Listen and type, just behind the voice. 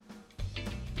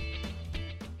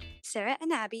Sarah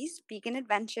and Abby's Vegan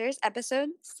Adventures, episode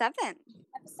 7. Episode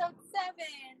 7.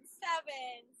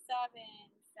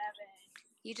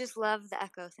 You just love the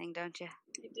echo thing, don't you?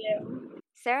 I do.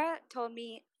 Sarah told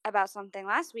me about something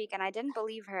last week, and I didn't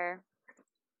believe her.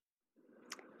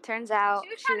 Turns out She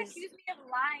was trying to accuse me of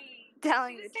lying.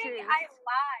 telling She was the saying truth. I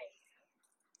lied.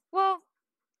 Well,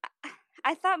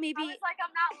 I thought maybe... I was like,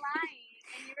 I'm not lying.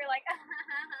 And you were like,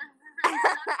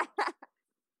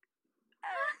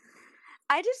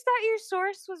 I just thought your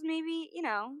source was maybe,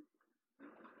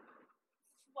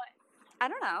 what? I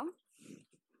don't know.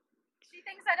 She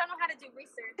thinks I don't know how to do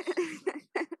research.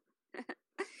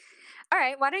 All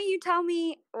right, why don't you tell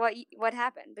me what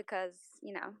happened? Because,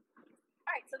 All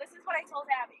right, so this is what I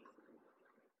told Abby.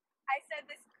 I said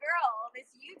this girl,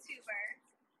 this YouTuber,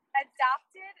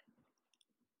 adopted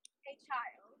a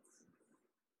child,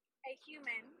 a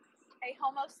human, a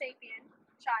Homo sapien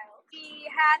child. She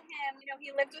had him,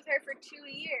 he lived with her for 2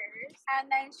 years, and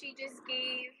then she just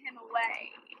gave him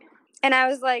away. And I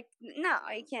was like, no,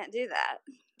 you can't do that.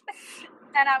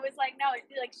 And I was like, no,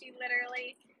 she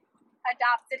literally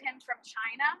adopted him from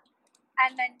China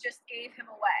and then just gave him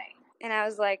away. And I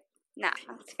was like, nah,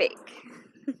 it's fake.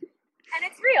 And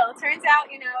it's real. It turns out,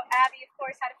 Abby, of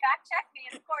course, had to fact check me,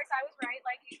 and of course I was right,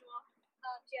 like usual.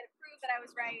 She had to prove that I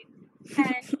was right,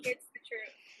 and it's the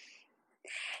truth.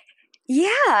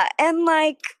 Yeah, and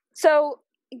so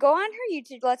go on her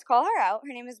YouTube. Let's call her out.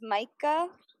 Her name is Myka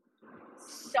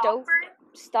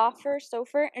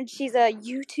Stauffer, and she's a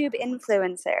YouTube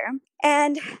influencer.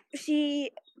 And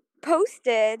she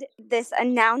posted this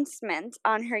announcement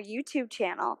on her YouTube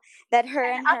channel that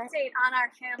An update on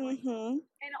our family. Mm-hmm.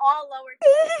 In all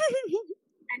lowercase.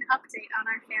 An update on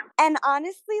our family. And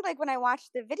honestly, when I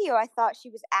watched the video, I thought she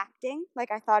was acting.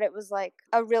 I thought it was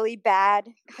a really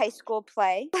bad high school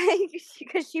play.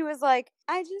 Because she was like,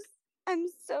 I'm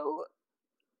so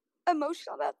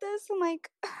emotional about this. And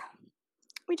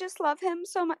we just love him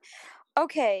so much.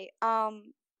 Okay,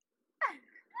 I'm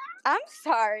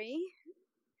sorry.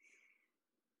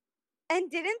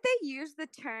 And didn't they use the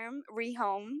term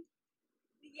rehome?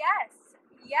 Yes.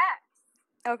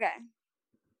 Okay.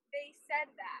 They said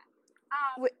that.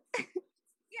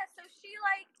 Yeah, so she,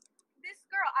 this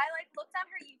girl, I, looked on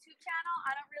her YouTube channel.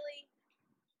 I don't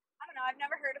know, I've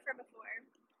never heard of her before.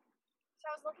 So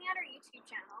I was looking at her YouTube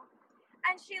channel,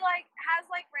 and she, has,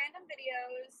 random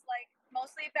videos,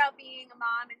 mostly about being a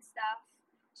mom and stuff.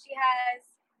 She has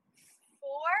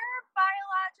 4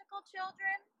 biological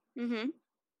children. Mm-hmm.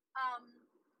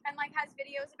 And, has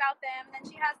videos about them. And then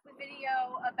she has the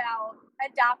video about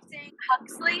adopting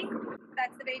Huxley.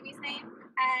 That's the baby's name.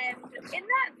 And in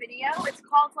that video, it's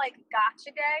called, Gotcha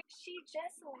Day. She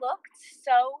just looked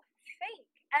so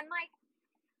fake. And,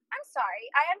 I'm sorry.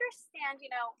 I understand,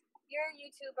 you're a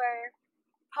YouTuber.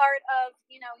 Part of,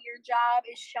 your job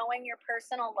is showing your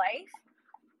personal life.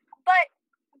 But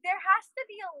there has to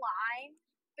be a line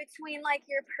between,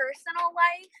 your personal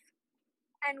life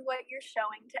and what you're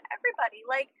showing to everybody.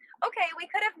 Okay, we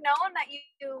could have known that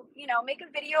you make a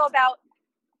video about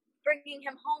bringing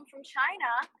him home from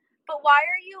China, but why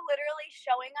are you literally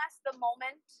showing us the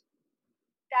moment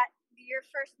that your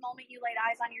first moment you laid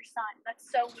eyes on your son? That's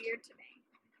so weird to me.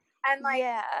 And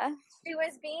yeah. She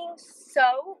was being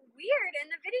so weird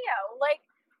in the video.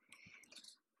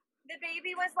 The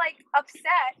baby was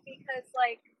upset because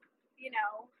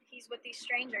he's with these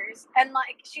strangers, and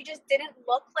she just didn't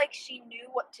look like she knew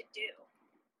what to do.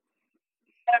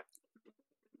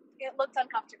 It looked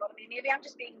uncomfortable to me. Maybe I'm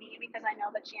just being mean because I know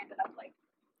that she ended up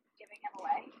giving him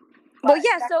away. Well,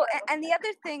 yeah. So, and the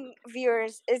other thing,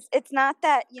 viewers, is it's not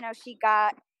that she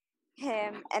got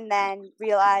him and then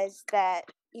realized that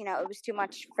it was too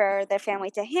much for their family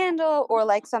to handle, or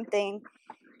something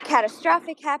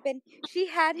catastrophic happened. She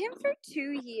had him for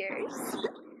 2 years.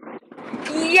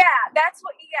 Yeah, that's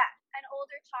what. Yeah, an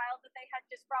older child that they had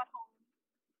just brought home,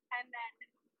 and then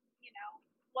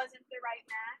wasn't the right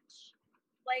match.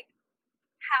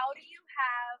 How do you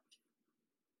have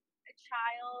a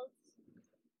child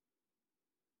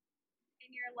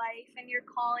in your life and you're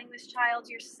calling this child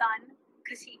your son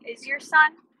because he is your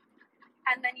son,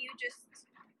 and then you just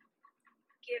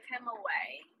give him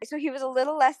away? So he was a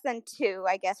little less than 2,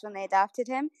 I guess, when they adopted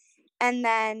him. And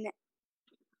then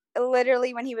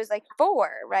literally when he was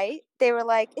 4, right? They were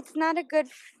like, it's not a good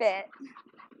fit.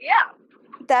 Yeah.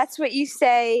 That's what you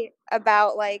say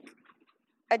about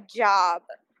a job,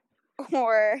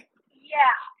 or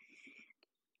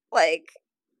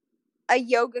a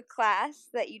yoga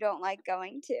class that you don't like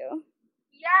going to.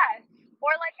 Yes.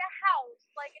 Or a house.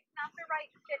 It's not the right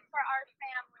fit for our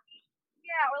family.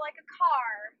 Yeah, or a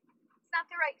car. It's not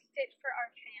the right fit for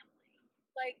our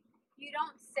family. you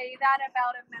don't say that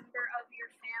about a member of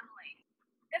your family.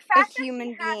 The fact that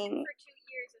human she had being. him for 2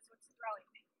 years is what's throwing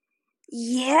me.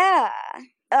 Yeah.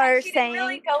 Or she saying didn't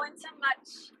really go into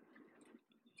much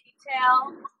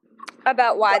detail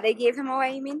about why they gave him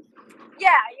away, you mean?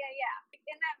 Yeah.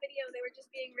 In that video, they were just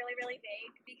being really, really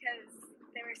vague because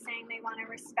they were saying they want to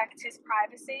respect his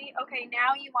privacy. Okay,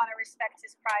 now you want to respect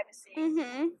his privacy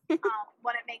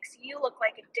when it makes you look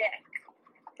like a dick.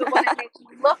 But when it makes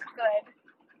you look good,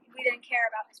 we didn't care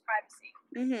about his privacy.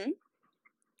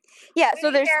 Yeah, we so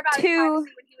didn't there's care about his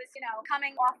privacy when he was,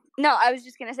 coming off. No, I was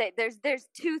just gonna say there's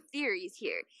two theories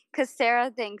here, because Sarah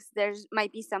thinks there's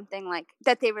might be something like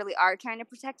that they really are trying to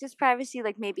protect his privacy,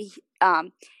 like maybe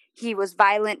he was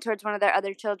violent towards one of their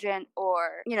other children,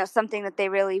 or something that they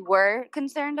really were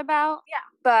concerned about. Yeah,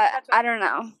 but I don't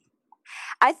know.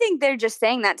 I think they're just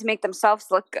saying that to make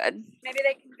themselves look good. Maybe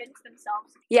they convinced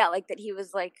themselves. Yeah, like that he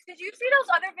was like... Did you see those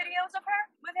other videos of her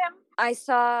with him? I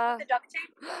saw... With the duct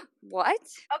tape? What?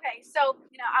 Okay, so,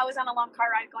 I was on a long car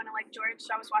ride going to Lake George,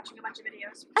 so I was watching a bunch of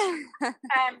videos.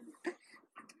 And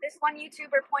this one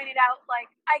YouTuber pointed out,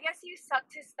 I guess he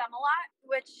sucked his thumb a lot,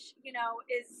 which,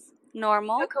 is...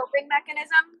 normal. A coping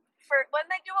mechanism for... When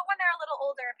they do it when they're a little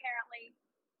older, apparently.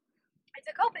 It's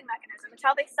a coping mechanism. It's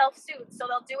how they self-soothe. So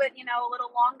they'll do it, a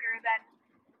little longer than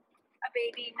a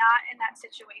baby not in that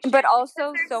situation. But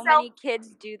also, so many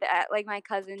kids do that. Like, my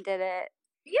cousin did it.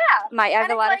 Yeah. I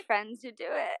have a lot of friends who do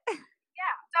it.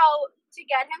 Yeah. So, to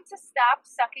get him to stop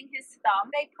sucking his thumb,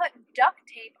 they put duct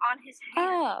tape on his hand.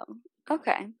 Oh,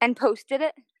 okay. And posted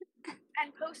it?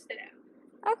 And posted it.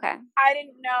 Okay. I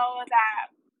didn't know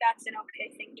that that's an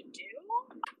okay thing to do.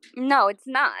 No, it's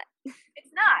not. It's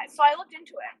not. So I looked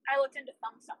into it. I looked into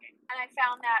thumb sucking. And I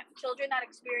found that children that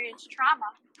experience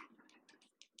trauma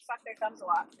suck their thumbs a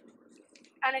lot.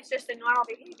 And it's just a normal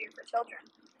behavior for children.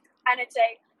 And it's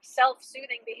a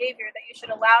self-soothing behavior that you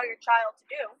should allow your child to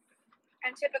do.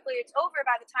 And typically it's over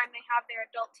by the time they have their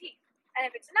adult teeth. And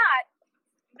if it's not,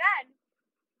 then,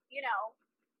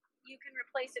 you can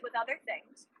replace it with other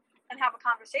things and have a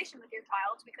conversation with your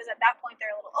child, because at that point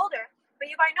they're a little older. But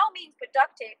you by no means put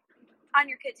duct tape on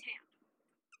your kid's hand.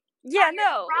 Yeah,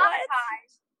 no.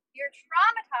 Your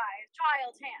traumatized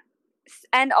child's hand.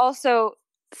 And also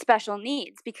special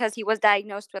needs, because he was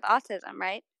diagnosed with autism,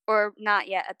 right? Or not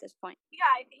yet at this point.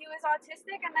 Yeah, he was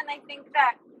autistic, and then they think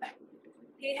that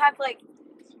he had,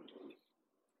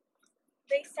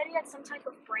 they said he had some type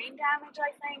of brain damage,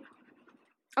 I think.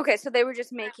 Okay, so they were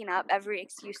just making up every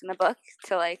excuse in the book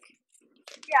to,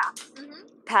 yeah.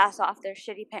 pass off their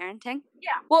shitty parenting.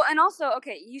 Yeah. Well, and also,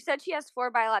 okay, you said she has 4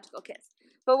 biological kids.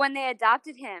 But when they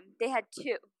adopted him, they had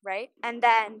 2, right? And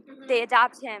then they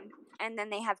adopt him, and then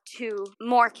they have 2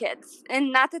 more kids.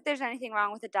 And not that there's anything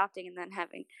wrong with adopting and then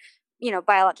having,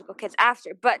 biological kids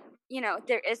after. But,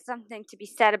 there is something to be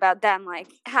said about them,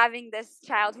 having this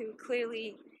child who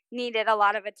clearly needed a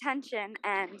lot of attention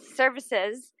and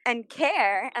services and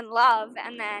care and love,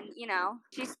 and then,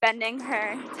 she's spending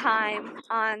her time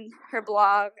on her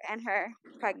blog and her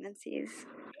pregnancies.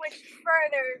 Which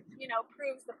further,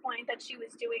 proves the point that she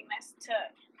was doing this to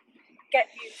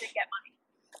get views and get money.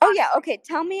 Oh, yeah, okay,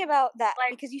 tell me about that,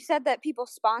 because you said that people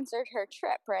sponsored her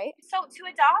trip, right? So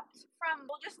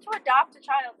just to adopt a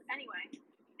child anyway,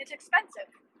 it's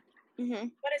expensive.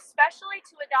 But especially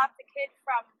to adopt a kid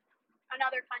from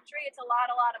another country, it's a lot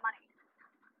of money.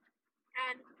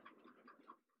 And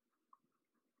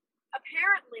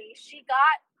apparently she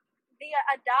got the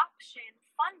adoption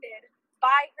funded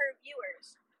by her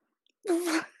viewers.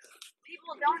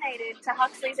 People donated to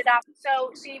Huxley's adoption. So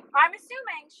I'm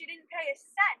assuming she didn't pay a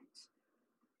cent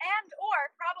and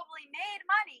or probably made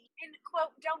money in,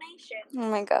 quote, donation.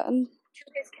 Oh my God. To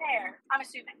his care, I'm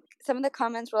assuming. Some of the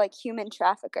comments were human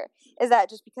trafficker. Is that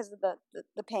just because of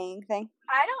the paying thing?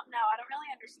 I don't know. I don't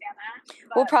really understand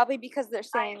that. Well, probably because they're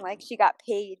saying she got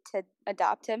paid to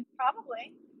adopt him.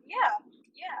 Probably. Yeah.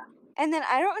 And then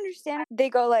I don't understand. They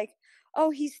go oh,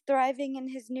 he's thriving in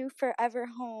his new forever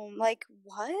home.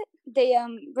 What? They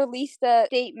released a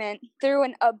statement through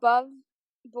an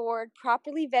above-board,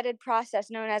 properly vetted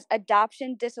process known as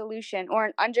adoption dissolution, or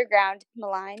an underground,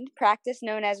 maligned practice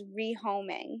known as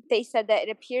rehoming. They said that it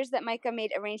appears that Myka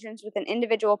made arrangements with an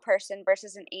individual person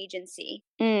versus an agency.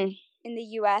 In the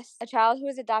U.S., a child who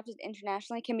is adopted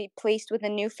internationally can be placed with a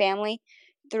new family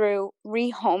through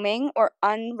rehoming or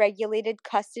unregulated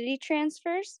custody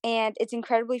transfers, and it's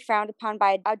incredibly frowned upon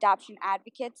by adoption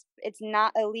advocates. It's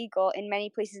not illegal in many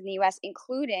places in the U.S.,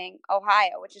 including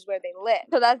Ohio, which is where they live.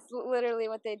 So that's literally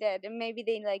what they did, and maybe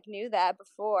they knew that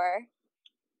before.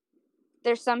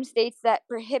 There's some states that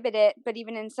prohibit it, but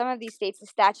even in some of these states, the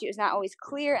statute is not always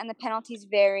clear and the penalties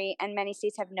vary, and many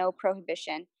states have no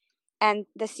prohibition. And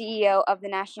the CEO of the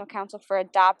National Council for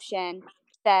Adoption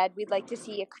said, we'd like to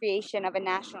see a creation of a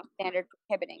national standard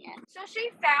prohibiting it. So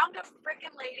she found a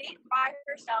freaking lady by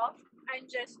herself and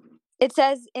just... It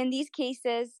says, in these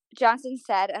cases, Johnson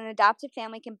said, an adopted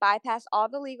family can bypass all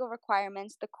the legal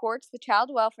requirements, the courts, the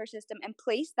child welfare system, and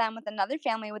place them with another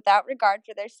family without regard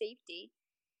for their safety.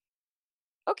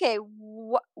 Okay,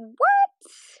 what?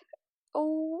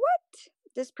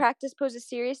 This practice poses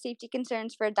serious safety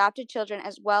concerns for adopted children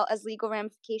as well as legal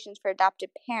ramifications for adopted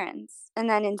parents. And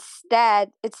then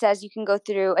instead, it says you can go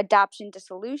through adoption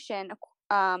dissolution.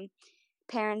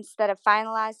 Parents that have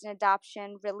finalized an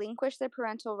adoption relinquish their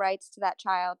parental rights to that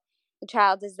child. The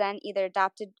child is then either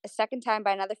adopted a second time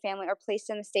by another family or placed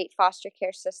in the state foster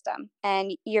care system.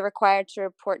 And you're required to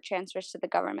report transfers to the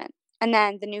government. And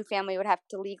then the new family would have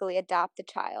to legally adopt the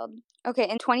child. Okay,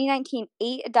 in 2019,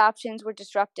 8 adoptions were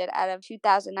disrupted out of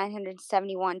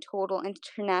 2,971 total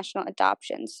international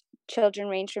adoptions. Children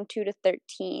ranged from 2 to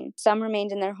 13. Some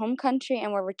remained in their home country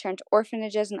and were returned to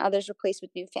orphanages, and others were placed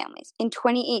with new families. In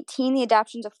 2018, the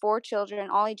adoptions of 4 children,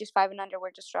 all ages 5 and under,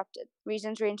 were disrupted.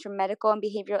 Reasons range from medical and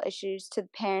behavioral issues to the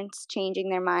parents changing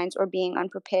their minds or being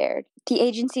unprepared. The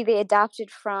agency they adopted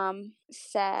from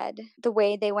said the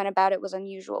way they went about it was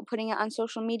unusual, putting it on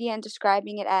social media and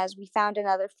describing it as, we found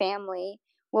another family.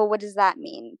 Well, what does that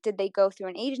mean? Did they go through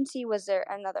an agency? Was there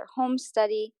another home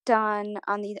study done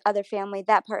on the other family?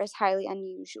 That part is highly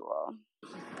unusual.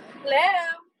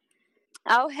 Hello.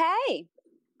 Oh, hey.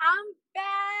 I'm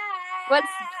back.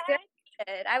 What's good?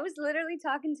 I was literally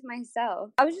talking to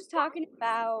myself. I was just talking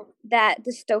about that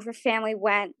the Stauffer family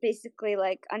went basically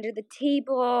like under the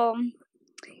table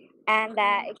and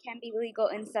that it can be legal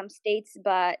in some states,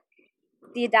 but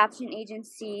the adoption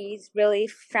agencies really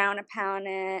frown upon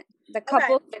it. The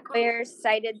couple's lawyers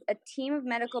cited a team of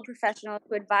medical professionals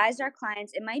who advised our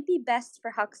clients it might be best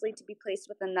for Huxley to be placed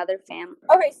with another family.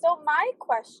 Okay, so my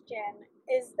question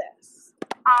is this.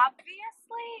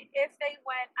 Obviously, if they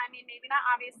went, I mean, maybe not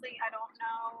obviously, I don't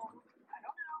know.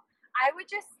 I would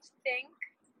just think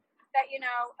that,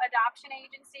 adoption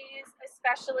agencies,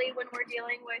 especially when we're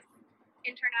dealing with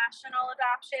international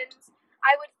adoptions,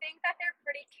 I would think that they're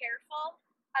pretty careful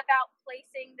about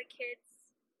placing the kids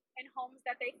in homes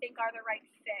that they think are the right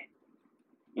fit.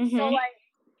 Mm-hmm. So,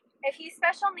 if he's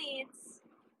special needs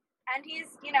and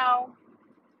he's,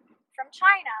 from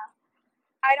China,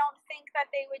 I don't think that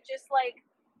they would just,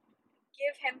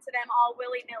 give him to them all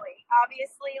willy-nilly.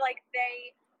 Obviously,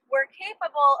 they were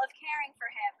capable of caring for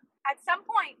him at some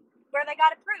point where they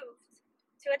got approved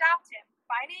to adopt him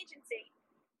by an agency.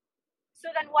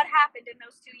 So then what happened in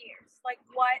those 2 years?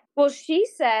 What? Well, she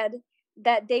said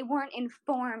that they weren't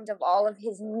informed of all of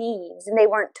his needs and they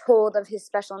weren't told of his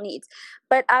special needs.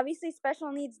 But obviously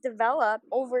special needs develop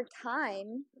over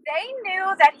time. They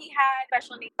knew that he had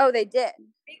special needs. Oh, they did?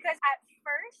 Because at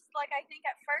first, I think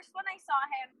at first when they saw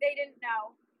him, they didn't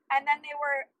know. And then they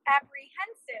were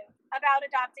apprehensive about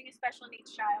adopting a special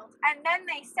needs child. And then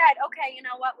they said, okay, you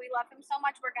know what? We love him so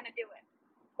much, we're going to do it.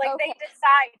 They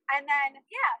decide. And then,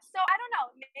 so I don't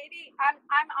know. Maybe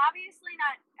I'm obviously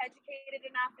not educated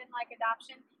enough in,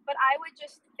 adoption, but I would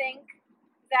just think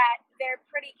that they're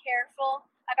pretty careful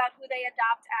about who they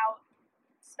adopt out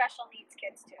special needs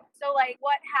kids to. So,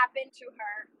 what happened to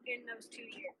her in those 2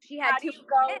 years? She had to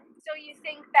go. So you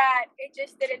think that it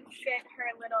just didn't fit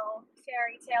her little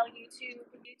fairy tale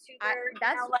YouTuber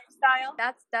lifestyle?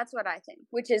 That's what I think,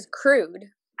 which is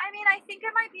crude. I mean, I think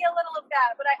it might be a little of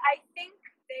that, but I think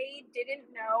they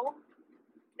didn't know.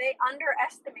 They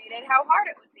underestimated how hard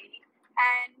it would be.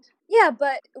 And yeah,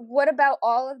 but what about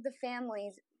all of the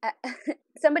families?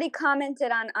 Somebody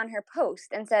commented on her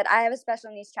post and said, I have a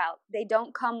special needs child. They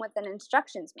don't come with an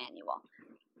instructions manual.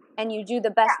 And you do the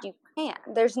best you can.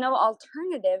 There's no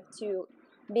alternative to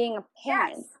being a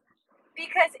parent. Yes,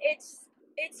 because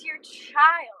it's your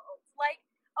child.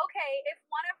 Okay, if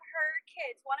one of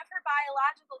her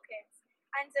biological kids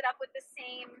ended up with the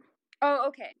same... Oh,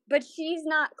 okay. But she's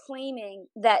not claiming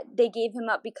that they gave him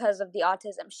up because of the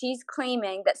autism. She's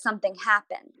claiming that something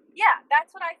happened. Yeah,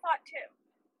 that's what I thought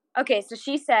too. Okay, so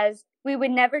she says, we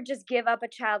would never just give up a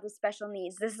child with special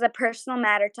needs. This is a personal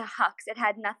matter to Hux. It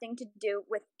had nothing to do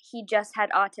with he just had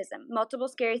autism. Multiple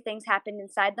scary things happened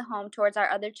inside the home towards our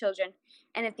other children.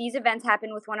 And if these events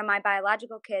happened with one of my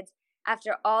biological kids,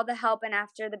 after all the help and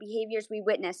after the behaviors we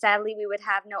witnessed, sadly, we would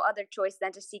have no other choice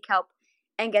than to seek help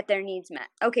and get their needs met.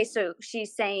 Okay, so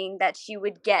she's saying that she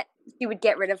would get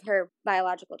rid of her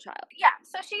biological child. Yeah,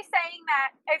 so she's saying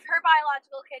that if her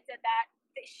biological kid did that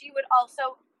she would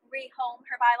also rehome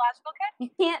her biological kid?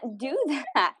 You can't do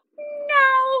that.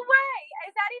 No way.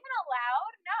 Is that even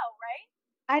allowed? No, right?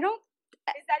 I don't.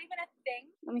 Is that even a thing?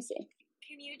 Let me see.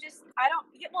 Can you just? I don't.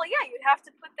 Well, yeah, you'd have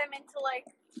to put them into like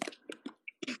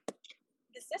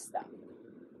the system.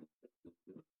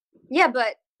 Yeah,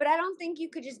 but I don't think you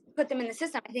could just put them in the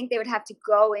system. I think they would have to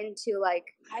go into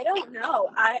like. I don't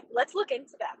know. Let's look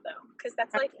into that though, because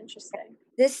that's like interesting.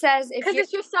 This says because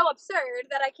it's just so absurd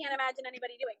that I can't imagine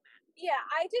anybody doing that. Yeah,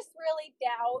 I just really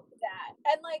doubt that.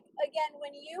 And like again,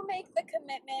 when you make the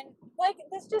commitment, like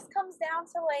this just comes down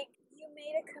to like you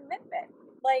made a commitment.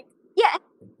 Like yeah,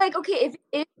 like okay,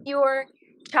 if your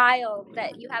child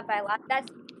that you have biological,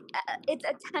 that's it's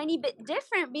a tiny bit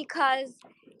different because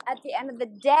at the end of the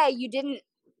day, you didn't.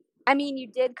 I mean, you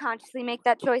did consciously make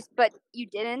that choice, but you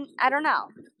didn't. I don't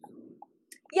know.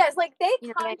 Yes, like they You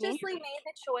know consciously made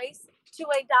the choice to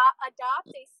adopt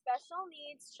a special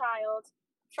needs child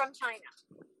from China.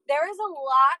 There is a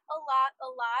lot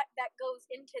that goes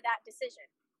into that decision.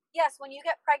 Yes, when you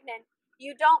get pregnant,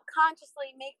 you don't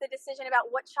consciously make the decision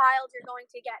about what child you're going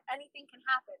to get. Anything can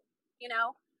happen, you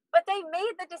know? But they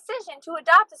made the decision to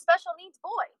adopt a special needs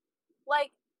boy.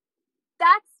 Like,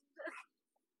 that's...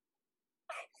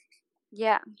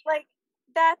 Yeah. Like,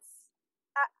 that's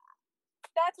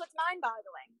what's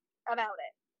mind-boggling about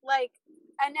it. Like,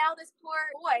 and now this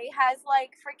poor boy has,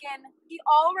 like, freaking... He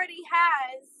already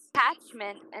has...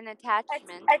 Attachment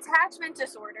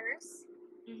disorders.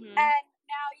 Mm-hmm. And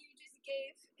now you just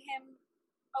gave him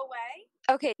away?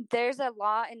 Okay, there's a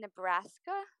law in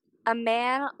Nebraska. A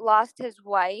man lost his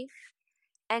wife,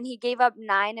 and he gave up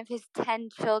 9 of his 10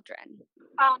 children.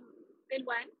 In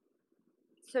when?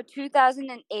 So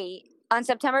 2008. On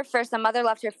September 1st, the mother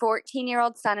left her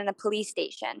 14-year-old son in a police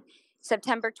station.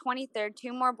 September 23rd,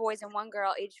 2 more boys and 1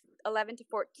 girl aged 11 to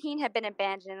 14 had been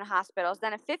abandoned in hospitals.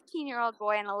 Then a 15-year-old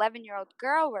boy and an 11-year-old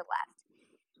girl were left.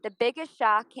 The biggest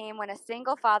shock came when a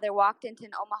single father walked into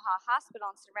an Omaha hospital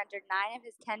and surrendered 9 of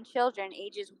his 10 children,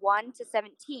 ages 1 to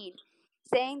 17,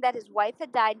 saying that his wife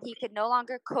had died and he could no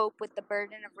longer cope with the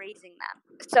burden of raising them.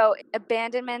 So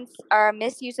abandonments are a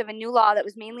misuse of a new law that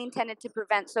was mainly intended to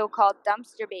prevent so-called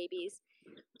dumpster babies,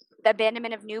 the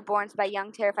abandonment of newborns by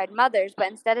young, terrified mothers, but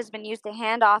instead has been used to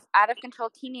hand off out-of-control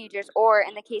teenagers or,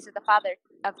 in the case of the father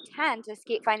of 10, to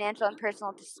escape financial and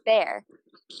personal despair.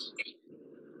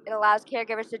 It allows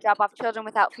caregivers to drop off children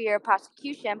without fear of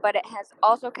prosecution, but it has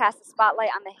also cast a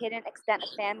spotlight on the hidden extent of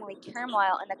family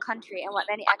turmoil in the country and what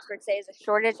many experts say is a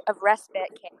shortage of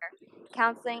respite care,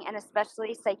 counseling, and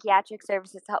especially psychiatric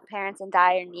services to help parents in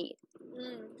dire need.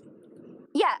 Mm.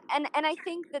 Yeah, and I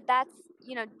think that that's,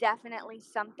 definitely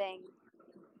something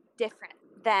different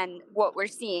than what we're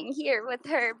seeing here with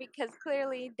her, because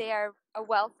clearly they are a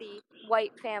wealthy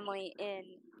white family in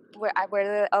where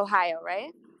Ohio,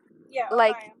 right? Yeah,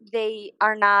 like Ohio. They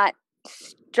are not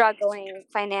struggling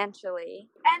financially.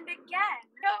 And again,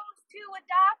 chose to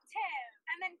adopt him,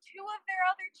 and then 2 of their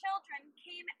other children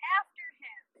came after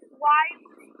him. Why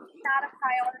not a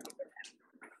priority for them?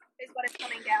 Is what it's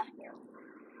coming down to.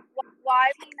 Why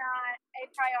is he not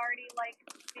a priority like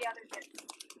the other kids?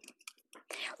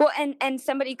 Well, and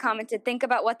somebody commented, think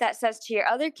about what that says to your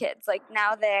other kids. Like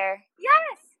now they're...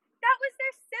 Yes, that was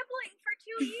their sibling for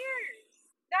 2 years.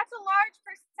 That's a large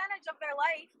percentage of their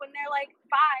life when they're like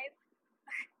 5.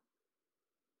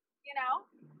 You know?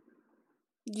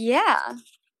 Yeah.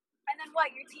 And then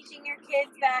what? You're teaching your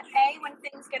kids that A, when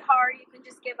things get hard, you can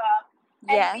just give up.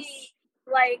 Yes. And B,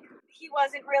 like, he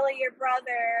wasn't really your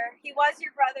brother. He was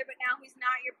your brother, but now he's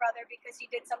not your brother because he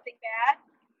did something bad.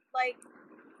 Like,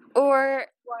 or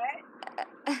what?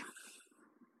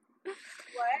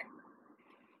 What?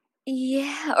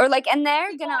 Yeah, or like, and they're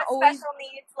people gonna with always... special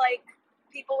needs, like,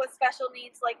 people with special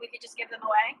needs, like, we could just give them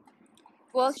away.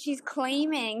 Well, she's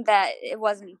claiming that it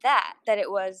wasn't that it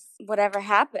was whatever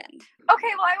happened.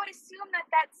 Okay, well, I would assume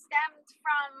that stemmed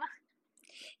from...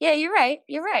 Yeah, you're right.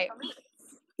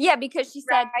 Yeah, because she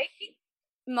said... Right?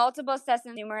 Multiple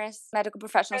assessments, numerous medical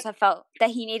professionals have felt that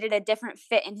he needed a different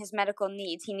fit in his medical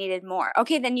needs. He needed more.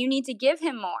 Okay, then you need to give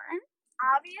him more.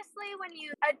 Obviously, when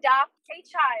you adopt a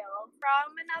child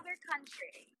from another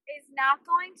country, is not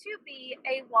going to be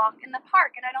a walk in the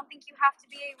park. And I don't think you have to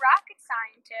be a rocket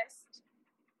scientist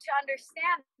to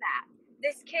understand that.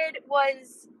 This kid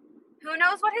was, who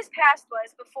knows what his past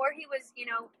was before he was,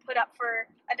 put up for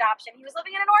adoption. He was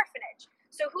living in an orphanage.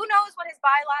 So who knows what his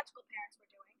biological parents were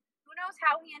doing. Who knows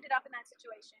how he ended up in that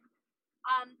situation.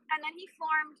 And then he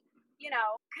formed,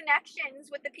 connections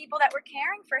with the people that were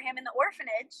caring for him in the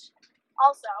orphanage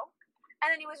also. And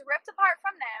then he was ripped apart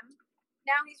from them.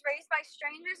 Now he's raised by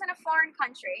strangers in a foreign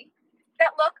country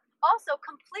that look also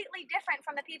completely different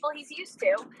from the people he's used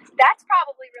to. That's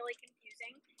probably really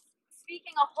confusing.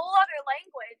 Speaking a whole other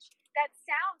language that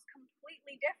sounds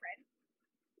completely different.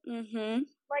 Mm-hmm.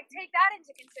 Like, take that into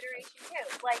consideration too.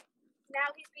 Like, now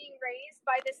he's being raised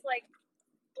by this like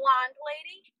blonde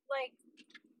lady, like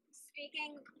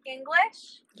speaking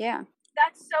English. Yeah.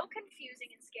 That's so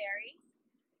confusing and scary.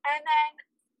 And then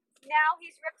now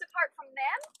he's ripped apart from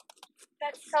them.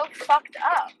 That's so fucked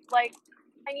up. Like,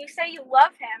 and you say you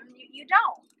love him, you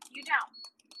don't. You don't.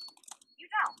 You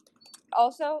don't.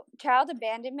 Also, child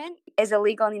abandonment is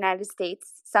illegal in the United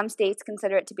States. Some states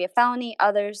consider it to be a felony,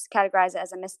 others categorize it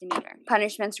as a misdemeanor.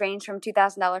 Punishments range from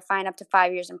 $2,000 fine up to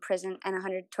 5 years in prison and a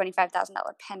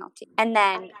 $125,000 penalty. And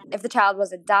then, if the child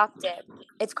was adopted,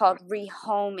 it's called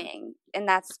rehoming, and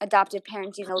that's adopted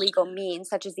parents using legal means,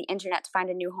 such as the internet, to find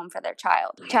a new home for their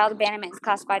child. Child abandonment is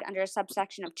classified under a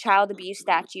subsection of child abuse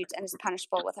statutes and is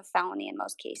punishable with a felony in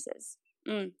most cases.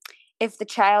 If the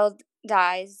child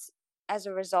dies as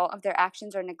a result of their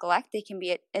actions or neglect, they can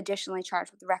be additionally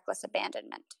charged with reckless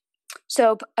abandonment.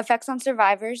 So, effects on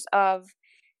survivors of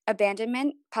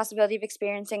abandonment: possibility of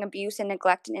experiencing abuse and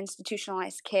neglect in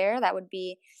institutionalized care. That would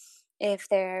be if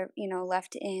they're,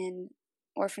 left in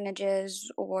orphanages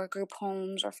or group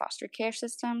homes or foster care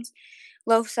systems.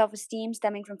 Low self-esteem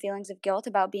stemming from feelings of guilt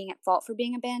about being at fault for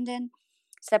being abandoned.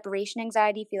 Separation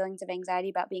anxiety, feelings of anxiety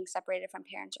about being separated from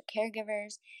parents or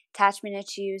caregivers. Attachment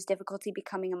issues, difficulty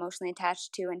becoming emotionally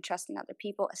attached to and trusting other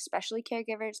people, especially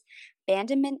caregivers.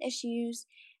 Abandonment issues,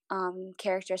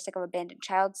 characteristic of abandoned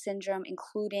child syndrome,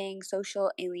 including social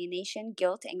alienation,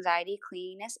 guilt, anxiety,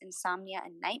 clinginess, insomnia,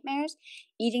 and nightmares.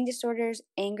 Eating disorders,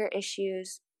 anger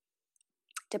issues,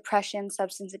 depression,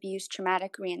 substance abuse,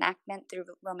 traumatic reenactment through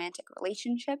romantic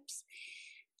relationships,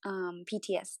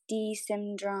 PTSD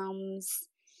syndromes,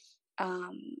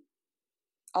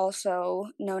 also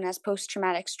known as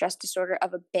post-traumatic stress disorder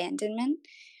of abandonment.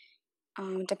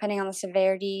 Depending on the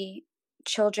severity,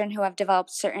 children who have developed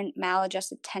certain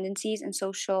maladjusted tendencies in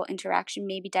social interaction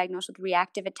may be diagnosed with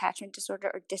reactive attachment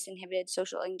disorder or disinhibited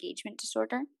social engagement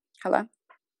disorder. Hello?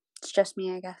 It's just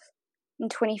me, I guess. In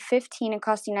 2015, it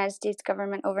cost the United States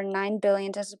government over $9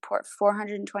 billion to support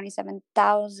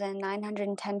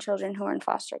 427,910 children who were in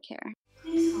foster care.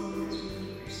 Please hold as we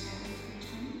wait for Skylar to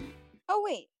return. Oh,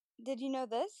 wait. Did you know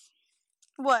this?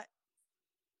 What?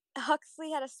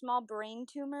 Huxley had a small brain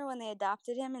tumor when they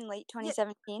adopted him in late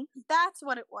 2017. That's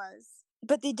what it was.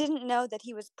 But they didn't know that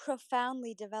he was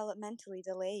profoundly developmentally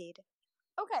delayed.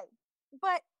 Okay,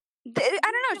 but I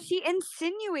don't know. She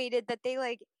insinuated that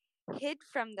they hid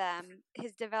from them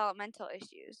his developmental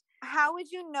issues. how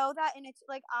would you know that? And it's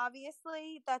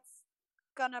obviously that's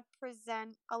gonna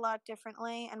present a lot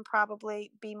differently and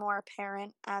probably be more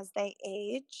apparent as they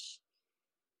age.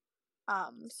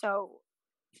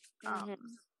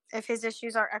 If his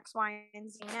issues are X, Y,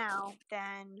 and Z now,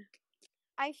 then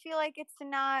I feel like it's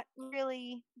not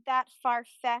really that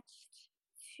far-fetched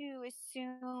to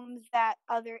assume that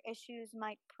other issues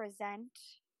might present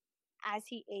as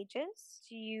he ages.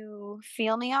 Do you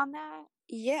feel me on that?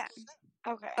 Yeah.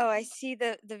 Okay. Oh, I see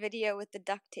the video with the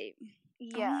duct tape.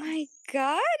 Yeah. Oh my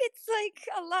god, it's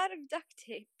a lot of duct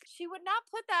tape. She would not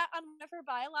put that on one of her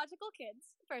biological kids,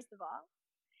 first of all.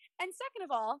 And second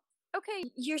of all,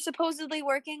 okay, you're supposedly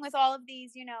working with all of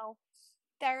these,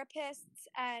 therapists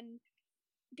and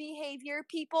behavior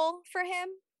people for him.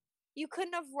 You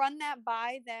couldn't have run that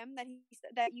by them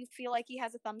that you feel like he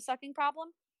has a thumb sucking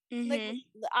problem. Mm-hmm.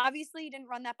 Obviously, you didn't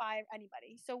run that by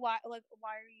anybody. So why are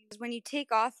you? When you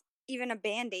take off even a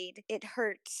Band-Aid, it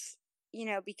hurts,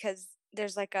 because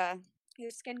there's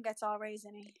Your skin gets all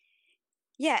raisiny.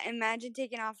 Yeah, imagine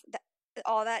taking off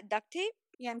all that duct tape.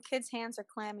 Yeah, and kids' hands are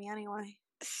clammy anyway.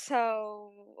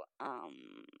 So,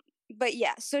 but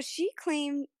yeah, so she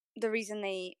claimed the reason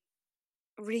they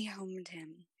rehomed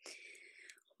him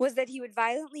was that he would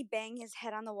violently bang his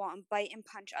head on the wall and bite and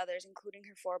punch others, including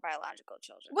her 4 biological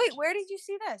children. Wait, where did you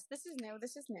see this? This is new.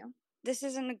 This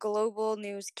is in Global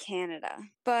News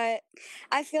Canada. But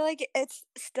I feel like it's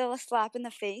still a slap in the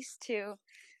face to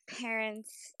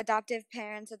parents, adopted,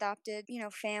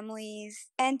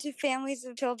 families, and to families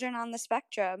of children on the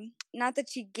spectrum. Not that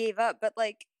she gave up, but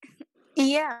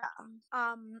Yeah.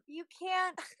 You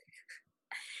can't.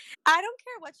 I don't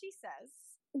care what she says.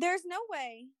 There's no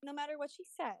way, no matter what she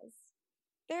says,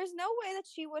 there's no way that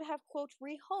she would have, quote,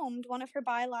 rehomed one of her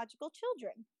biological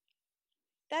children.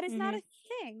 That is not a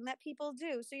thing that people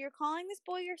do. So you're calling this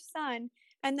boy your son,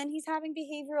 and then he's having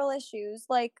behavioral issues.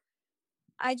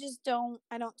 I don't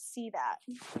see that.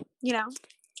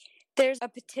 There's a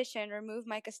petition, remove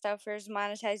Myka Stauffer's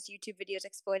monetized YouTube videos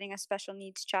exploiting a special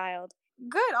needs child.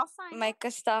 Good, I'll sign it.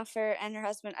 Myka Stauffer and her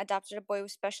husband adopted a boy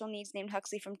with special needs named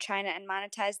Huxley from China and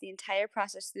monetized the entire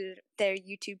process through their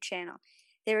YouTube channel.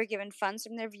 They were given funds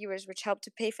from their viewers, which helped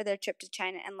to pay for their trip to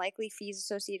China and likely fees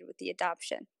associated with the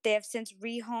adoption. They have since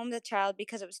rehomed the child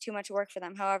because it was too much work for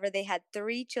them. However, they had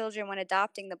 3 children when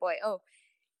adopting the boy. Oh,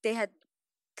 they had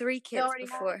 3 kids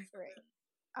before.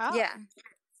 Oh. Yeah.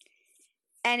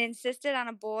 And insisted on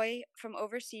a boy from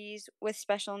overseas with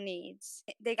special needs.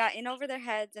 They got in over their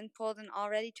heads and pulled an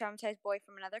already traumatized boy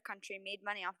from another country, made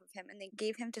money off of him, and they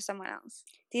gave him to someone else.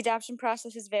 The adoption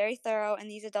process is very thorough, and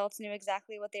these adults knew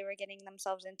exactly what they were getting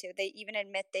themselves into. They even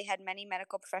admit they had many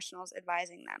medical professionals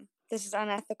advising them. This is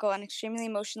unethical and extremely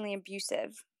emotionally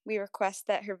abusive. We request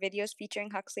that her videos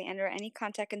featuring Huxley and or any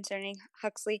content concerning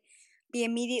Huxley be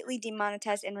immediately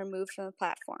demonetized and removed from the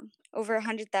platform. Over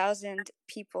 100,000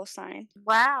 people signed.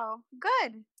 Wow.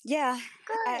 Good. Yeah.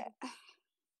 Good. And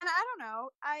I don't know.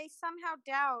 I somehow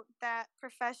doubt that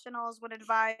professionals would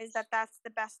advise that that's the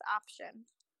best option.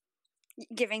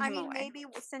 Giving him away. Maybe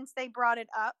since they brought it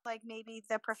up, like maybe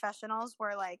the professionals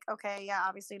were like, okay, yeah,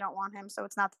 obviously you don't want him, so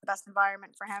it's not the best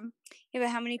environment for him. Yeah, but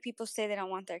how many people say they don't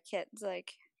want their kids?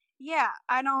 Like, yeah,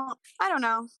 I don't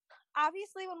know.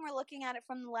 Obviously, when we're looking at it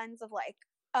from the lens of like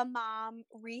a mom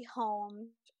rehomed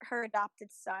her adopted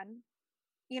son,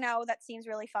 that seems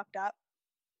really fucked up.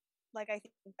 Like, I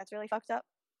think that's really fucked up.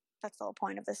 That's the whole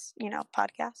point of this,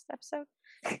 podcast episode.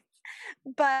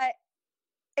 But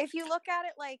if you look at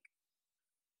it like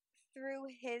through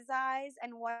his eyes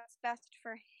and what's best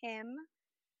for him,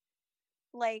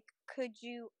 like, could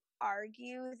you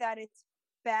argue that it's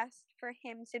best for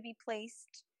him to be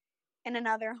placed in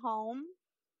another home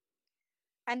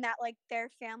and that like their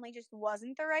family just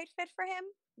wasn't the right fit for him?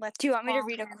 Do you want me to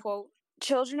read a quote?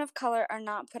 Children of color are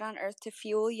not put on earth to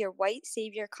fuel your white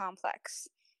savior complex,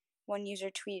 one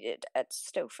user tweeted at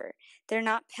Stauffer. They're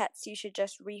not pets you should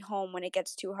just rehome when it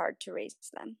gets too hard to raise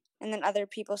them. And then other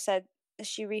people said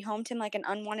she rehomed him like an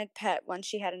unwanted pet once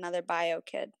she had another bio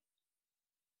kid.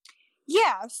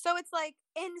 Yeah, so it's like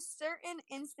in certain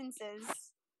instances,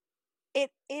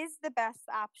 it is the best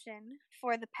option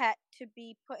for the pet to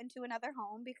be put into another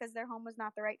home because their home was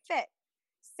not the right fit.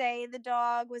 Say the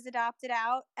dog was adopted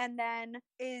out and then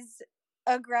is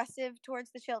aggressive towards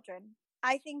the children.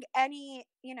 I think any,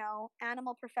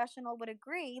 animal professional would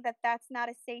agree that that's not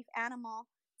a safe animal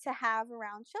to have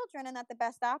around children and that the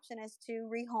best option is to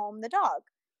rehome the dog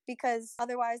because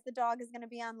otherwise the dog is going to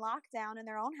be on lockdown in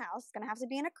their own house, going to have to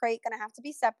be in a crate, going to have to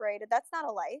be separated. That's not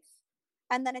a life.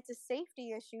 And then it's a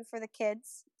safety issue for the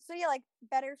kids. So yeah, like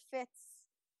better fits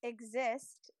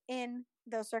exist in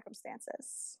those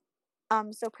circumstances.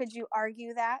 So could you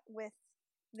argue that with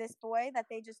this boy that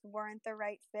they just weren't the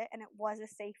right fit and it was a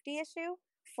safety issue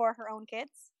for her own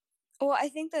kids? Well, I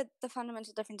think that the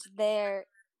fundamental difference there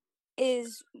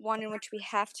is one in which we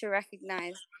have to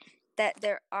recognize that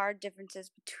there are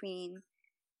differences between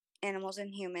animals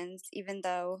and humans, even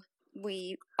though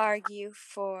we argue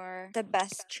for the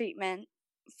best treatment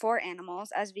for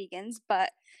animals as vegans,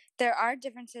 but there are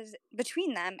differences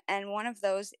between them, and one of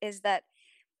those is that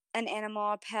an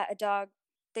animal, a pet, a dog,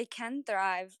 they can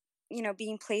thrive,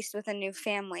 being placed with a new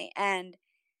family, and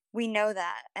we know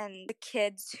that, and the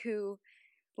kids who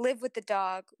live with the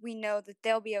dog, we know that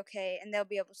they'll be okay and they'll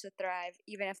be able to thrive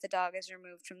even if the dog is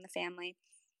removed from the family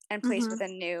and placed with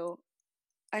in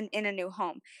a new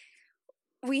home.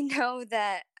 We know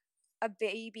that a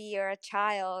baby or a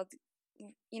child,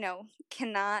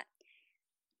 cannot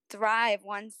thrive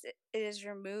once it is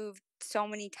removed so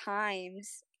many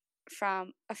times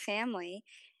from a family.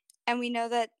 And we know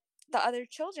that the other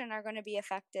children are going to be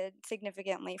affected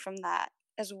significantly from that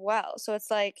as well. So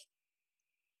it's like,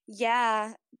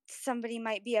 yeah, somebody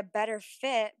might be a better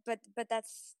fit, but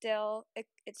that's still,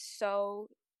 it's so...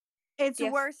 It's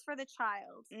worse for the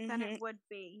child than it would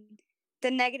be.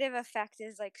 The negative effect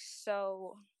is like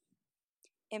so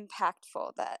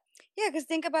impactful that, because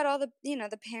think about all the,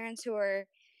 the parents who are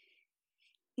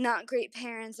not great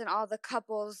parents and all the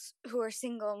couples who are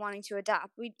single and wanting to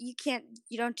adopt. You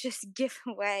don't just give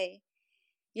away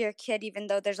your kid even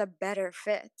though there's a better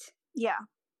fit. Yeah.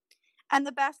 And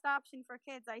the best option for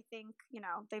kids, I think,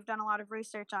 they've done a lot of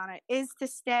research on it, is to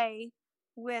stay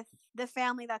with the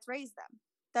family that's raised them.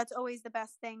 That's always the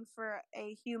best thing for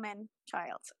a human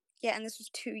child. Yeah, and this was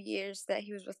 2 years that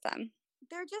he was with them.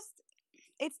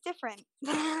 It's different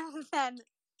than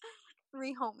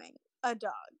rehoming a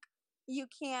dog. You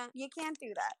can't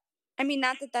do that. I mean,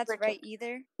 not that that's right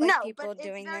either. Like no, people but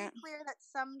doing it's very clear that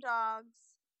some dogs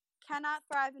cannot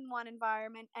thrive in one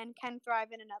environment and can thrive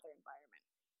in another environment.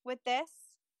 With this,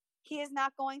 he is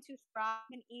not going to thrive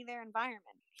in either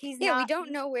environment. We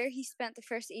don't know where he spent the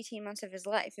first 18 months of his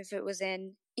life. If it was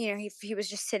in, if he was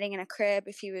just sitting in a crib,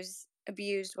 if he was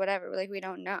abused, whatever. Like, we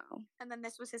don't know. And then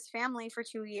this was his family for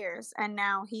 2 years, and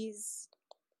now he's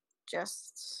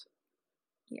just,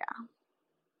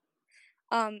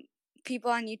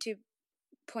 People on YouTube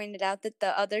pointed out that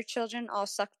the other children all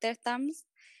sucked their thumbs,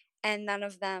 and none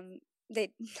of them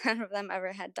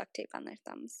ever had duct tape on their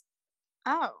thumbs.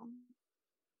 Oh.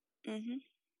 Mm-hmm.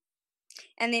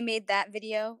 And they made that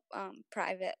video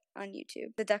private on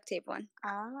YouTube, the duct tape one.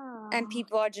 Oh. And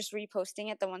people are just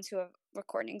reposting it, the ones who have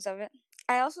recordings of it.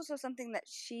 I also saw something that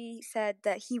she said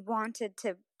that he wanted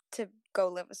to go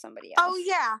live with somebody else. Oh,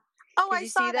 yeah. Oh, Did I you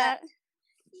saw see that?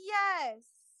 Yes.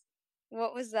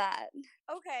 What was that?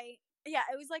 Okay. Yeah,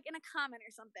 it was like in a comment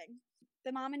or something.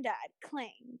 The mom and dad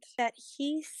claimed that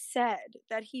he said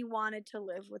that he wanted to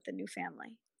live with the new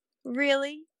family.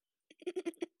 Really?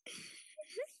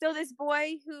 So this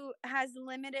boy who has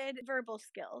limited verbal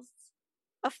skills,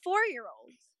 a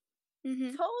 4-year-old,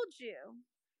 told you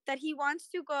that he wants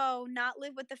to go not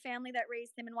live with the family that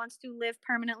raised him and wants to live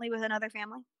permanently with another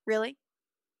family? Really?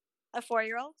 A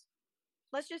 4-year-old?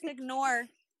 Let's just ignore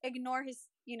his,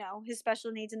 his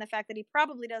special needs and the fact that he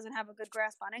probably doesn't have a good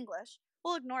grasp on English.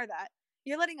 We'll ignore that.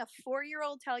 You're letting a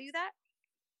 4-year-old tell you that?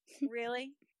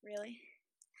 Really? Really?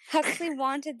 Huxley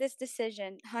wanted this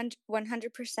decision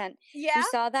 100%. Yeah? We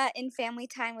saw that in family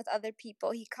time with other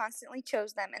people. He constantly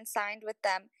chose them and signed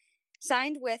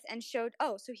with and showed,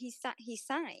 so he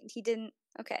signed. He didn't,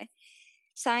 okay.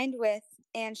 Signed with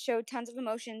and showed tons of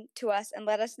emotion to us and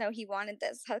let us know he wanted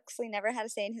this. Huxley never had a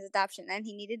say in his adoption, and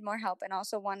he needed more help and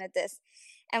also wanted this.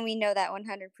 And we know that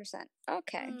 100%.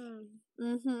 Okay.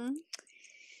 Mm-hmm.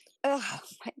 Oh,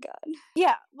 my God.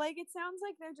 Yeah, like, it sounds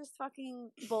like they're just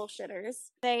fucking bullshitters.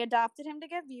 They adopted him to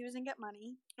get views and get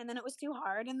money, and then it was too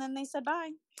hard, and then they said bye.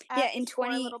 At in this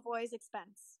poor little boy's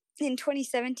expense. In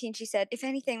 2017, she said, "If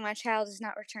anything, my child is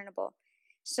not returnable."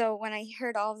 So when I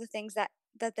heard all of the things that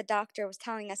the doctor was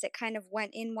telling us, it kind of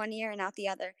went in one ear and out the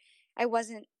other. I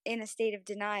wasn't in a state of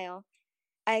denial.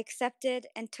 I accepted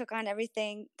and took on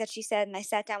everything that she said, and I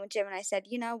sat down with Jim and I said,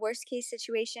 worst case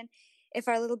situation, if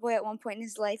our little boy at one point in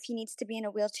his life, he needs to be in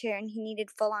a wheelchair and he needed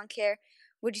full-on care,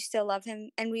 would you still love him?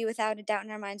 And we, without a doubt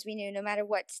in our minds, we knew no matter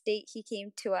what state he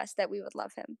came to us that we would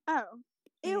love him. Oh.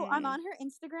 Ew, I'm on her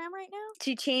Instagram right now?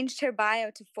 She changed her bio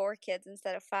to 4 kids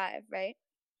instead of 5, right?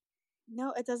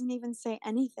 No, it doesn't even say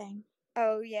anything.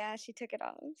 Oh, yeah, she took it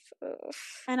off. Ugh.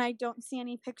 And I don't see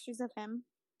any pictures of him.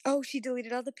 Oh, she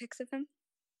deleted all the pics of him?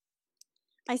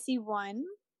 I see one.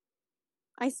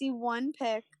 I see one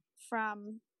pic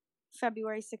from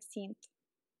February 16th.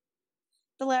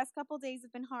 The last couple days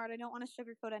have been hard. I don't want to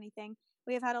sugarcoat anything.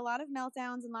 We have had a lot of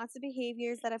meltdowns and lots of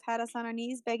behaviors that have had us on our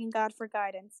knees begging God for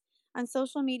guidance. On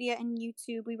social media and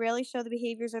YouTube, we rarely show the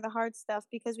behaviors or the hard stuff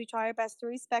because we try our best to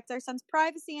respect our son's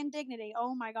privacy and dignity.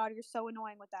 Oh my God, you're so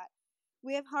annoying with that.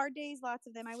 We have hard days, lots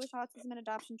of them. I wish autism and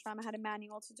adoption trauma had a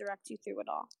manual to direct you through it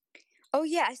all. Oh,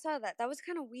 yeah, I saw that. That was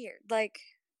kind of weird. Like,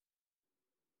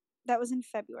 that was in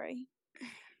February.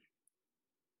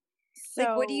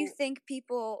 So, what do you think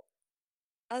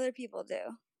other people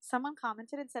do? Someone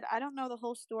commented and said, "I don't know the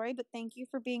whole story, but thank you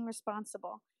for being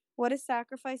responsible. What a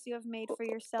sacrifice you have made for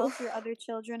yourself, your other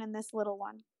children, and this little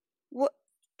one." What?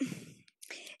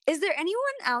 Is there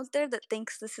anyone out there that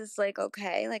thinks this is, like,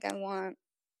 okay? Like, I want,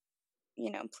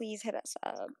 please hit us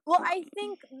up. Well, I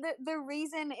think the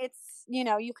reason it's,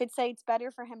 you could say it's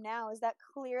better for him now is that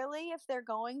clearly if they're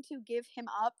going to give him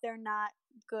up, they're not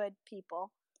good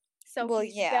people. So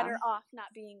he's better off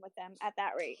not being with them at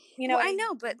that rate. I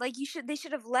know, but like they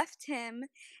should have left him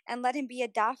and let him be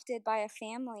adopted by a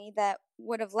family that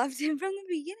would have loved him from the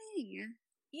beginning.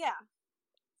 Yeah.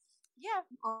 Yeah.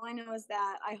 All I know is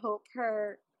that I hope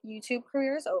her YouTube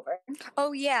career is over.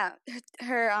 Oh yeah,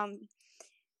 her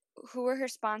who were her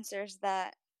sponsors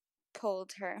that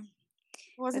pulled her?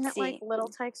 Wasn't it like Little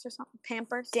Tykes or something?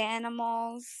 Pampers?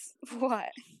 Danimals. What?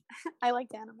 I like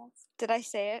Danimals. Did I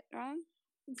say it wrong?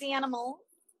 Danimals.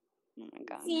 Oh my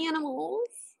God.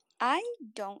 Danimals. I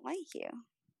don't like you.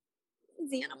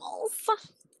 Danimals.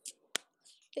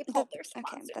 They pulled their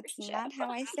sponsorship. Okay, that's not how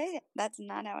I say it. That's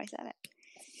not how I said it.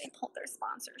 They pulled their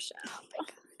sponsorship. Oh my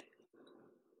God.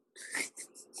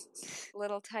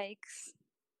 Little Tykes.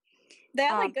 They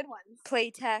had like good ones.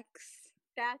 Playtex.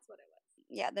 That's what it was.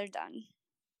 Yeah, they're done.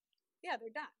 Yeah, they're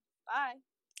done. Bye.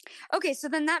 Okay, so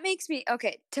then that makes me,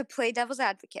 to play devil's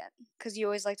advocate, because you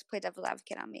always like to play devil's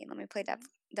advocate on me. Let me play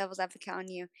devil's advocate on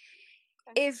you.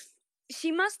 Okay. If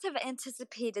she must have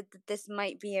anticipated that this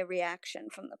might be a reaction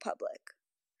from the public.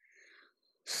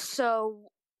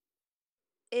 So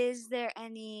is there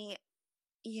any,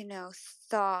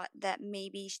 thought that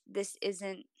maybe this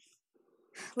isn't,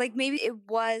 like, maybe it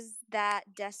was that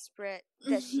desperate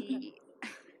that she,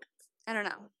 I don't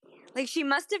know. Like, she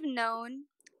must have known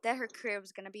that her career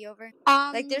was going to be over.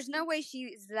 Like, there's no way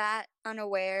she's that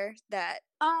unaware that...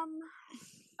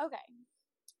 Okay.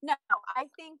 No, I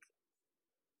think...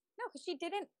 No, because she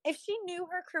didn't... If she knew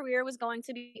her career was going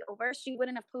to be over, she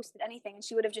wouldn't have posted anything, and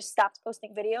she would have just stopped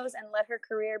posting videos and let her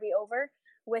career be over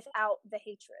without the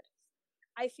hatred.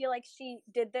 I feel like she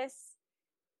did this...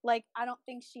 Like, I don't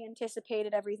think she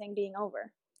anticipated everything being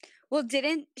over. Well,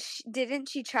 didn't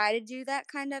she try to do that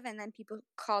kind of, and then people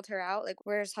called her out? Like,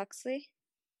 where's Huxley?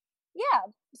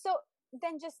 Yeah. So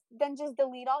then just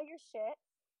delete all your shit,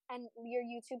 and your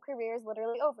YouTube career is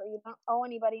literally over. You don't owe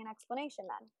anybody an explanation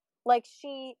then. Like,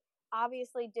 she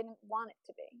obviously didn't want it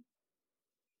to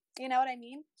be. You know what I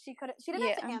mean? She didn't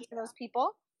have to answer those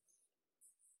people.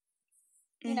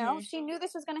 You know, she knew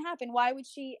this was going to happen. Why would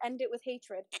she end it with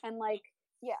hatred? And like,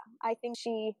 yeah, I think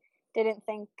she didn't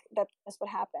think that this would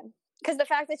happen. Because the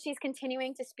fact that she's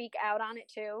continuing to speak out on it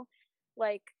too,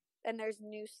 like, and there's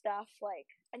new stuff, like,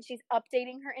 and she's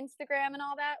updating her Instagram and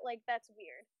all that, like, that's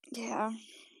weird. Yeah.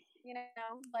 You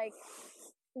know, like,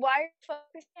 why are you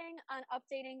focusing on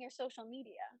updating your social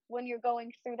media when you're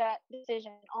going through that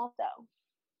decision also?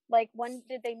 Like, when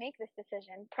did they make this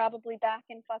decision? Probably back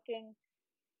in fucking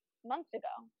months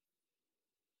ago.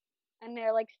 And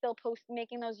they're, like, still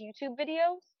making those YouTube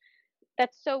videos?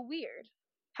 That's so weird.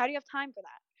 How do you have time for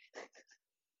that?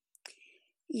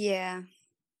 Yeah.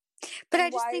 But and I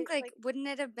just think, like, wouldn't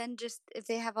it have been just, if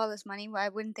they have all this money, why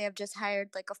wouldn't they have just hired,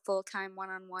 like, a full-time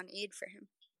one-on-one aide for him?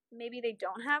 Maybe they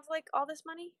don't have, like, all this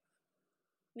money?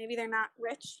 Maybe they're not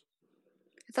rich?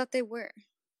 I thought they were.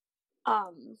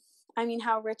 I mean,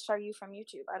 how rich are you from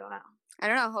YouTube? I don't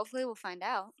know. Hopefully we'll find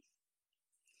out.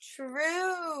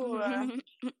 True.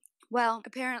 Well,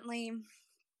 apparently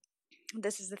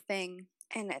this is the thing,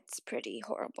 and it's pretty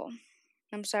horrible.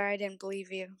 I'm sorry I didn't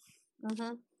believe you.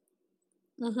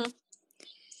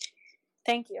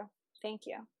 Thank you.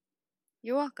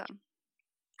 You're welcome.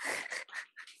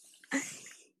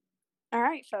 All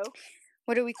right, folks.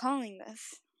 What are we calling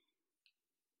this?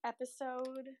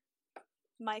 Episode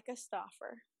Myka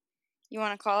Stauffer. You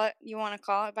want to call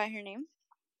it by her name?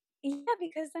 Yeah,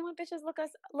 because then when bitches look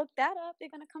that up, they're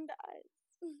gonna come to us.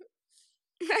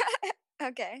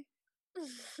 Okay.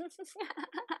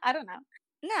 I don't know.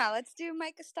 No, let's do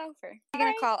Myka Stauffer. You're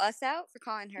gonna call us out for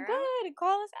calling her out? Good,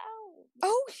 call us out.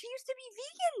 Oh, she used to be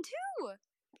vegan too.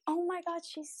 Oh my god,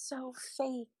 she's so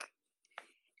fake.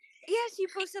 Yeah, she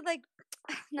posted, like,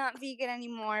 not vegan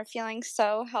anymore, feeling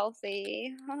so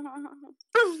healthy.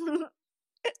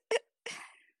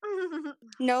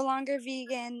 No longer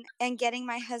vegan and getting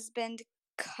my husband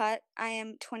cut. I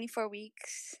am 24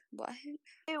 weeks. What?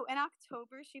 Ew, in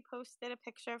October, she posted a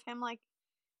picture of him, like,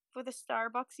 with a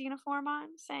Starbucks uniform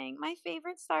on, saying, "My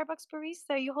favorite Starbucks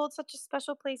barista, you hold such a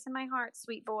special place in my heart,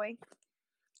 sweet boy."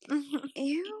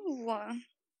 Ew.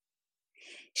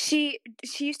 She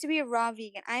used to be a raw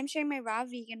vegan. I'm sharing my raw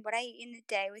vegan, what I eat in a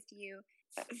day with you.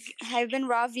 I've been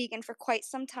raw vegan for quite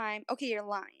some time. Okay, you're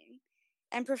lying.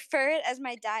 And prefer it as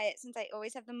my diet since I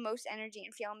always have the most energy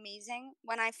and feel amazing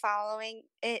when I'm following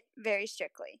it very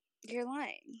strictly. You're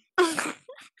lying.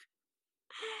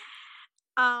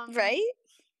 Right?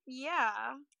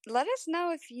 Yeah. Let us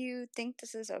know if you think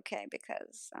this is okay,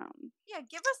 because yeah,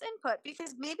 give us input,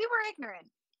 because maybe we're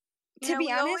ignorant. To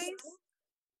be honest,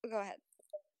 go ahead.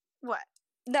 What?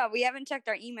 No, we haven't checked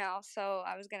our email, so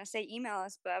I was going to say email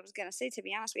us, but I was going to say, to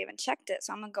be honest, we haven't checked it,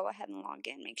 so I'm going to go ahead and log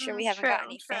in, make sure we haven't got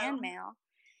any fan mail.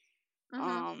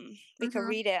 We could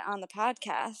read it on the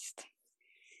podcast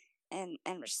and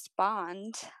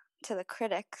respond to the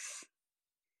critics.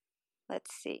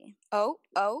 Let's see. Oh.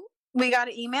 We got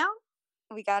an email?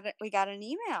 We got an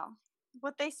email.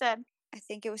 What they said? I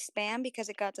think it was spam because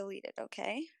it got deleted.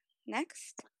 Okay.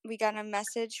 Next, we got a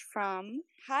message from,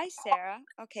 "Hi, Sarah."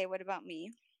 Okay, what about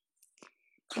me?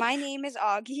 "My name is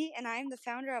Augie, and I am the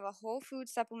founder of a whole food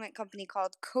supplement company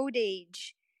called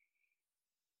Codage,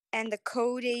 and the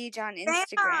Codage on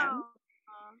Instagram.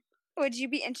 Would you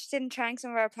be interested in trying some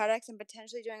of our products and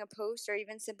potentially doing a post or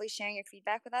even simply sharing your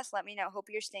feedback with us? Let me know. Hope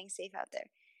you're staying safe out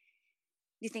there."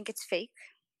 You think it's fake?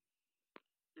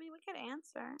 I mean, we could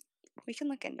answer. We can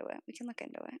look into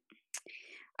it.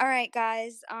 All right,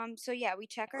 guys. So yeah, we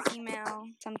check our email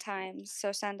sometimes.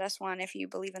 So send us one if you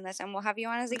believe in this, and we'll have you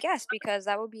on as a guest because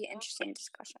that would be an interesting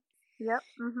discussion. Yep.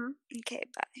 Okay,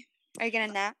 bye. Are you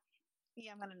gonna nap?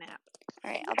 Yeah, I'm gonna nap.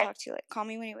 All right, I'll talk to you later. Call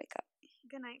me when you wake up.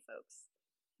 Good night, folks.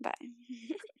 Bye.